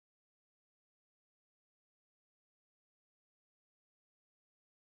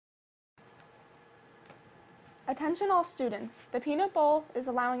Attention all students. The Peanut Bowl is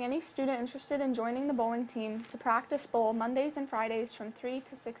allowing any student interested in joining the bowling team to practice bowl Mondays and Fridays from 3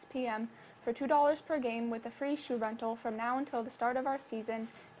 to 6 p.m. for $2 per game with a free shoe rental from now until the start of our season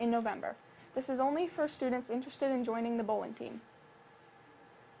in November. This is only for students interested in joining the bowling team.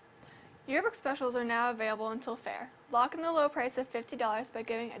 Yearbook specials are now available until fair. Lock in the low price of $50 by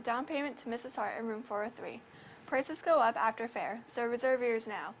giving a down payment to Mrs. Hart in room 403. Prices go up after fair, so reserve yours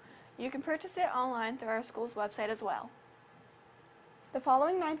now. You can purchase it online through our school's website as well. The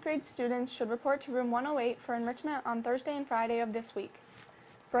following 9th grade students should report to room 108 for enrichment on Thursday and Friday of this week.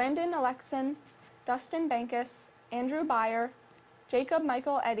 Brandon Alexson, Dustin Bankus, Andrew Byer, Jacob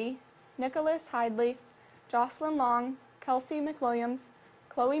Michael Eddy, Nicholas Hidley, Jocelyn Long, Kelsey McWilliams,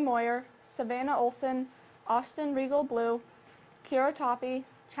 Chloe Moyer, Savannah Olson, Austin Regal Blue, Kira Toppy,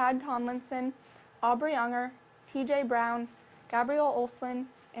 Chad Tomlinson, Aubrey Unger, TJ Brown, Gabrielle Olson,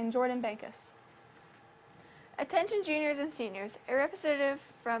 and Jordan Bankus. Attention juniors and seniors, a representative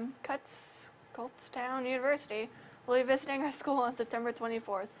from Kutztown University will be visiting our school on September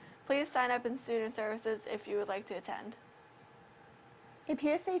 24th. Please sign up in student services if you would like to attend. A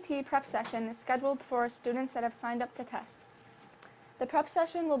PSAT prep session is scheduled for students that have signed up to test. The prep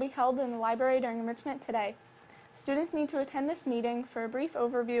session will be held in the library during enrichment today. Students need to attend this meeting for a brief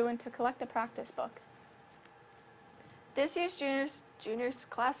overview and to collect a practice book. This year's juniors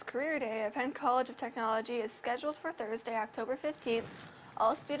class career day at Penn College of Technology is scheduled for Thursday, October 15th.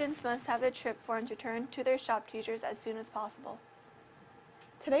 All students must have their trip forms returned to their shop teachers as soon as possible.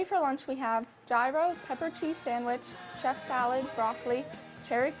 Today for lunch we have gyro, pepper cheese sandwich, chef salad, broccoli,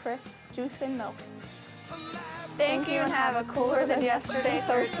 cherry crisp, juice, and milk. Thank you and have a cooler than yesterday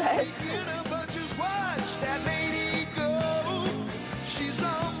Thursday.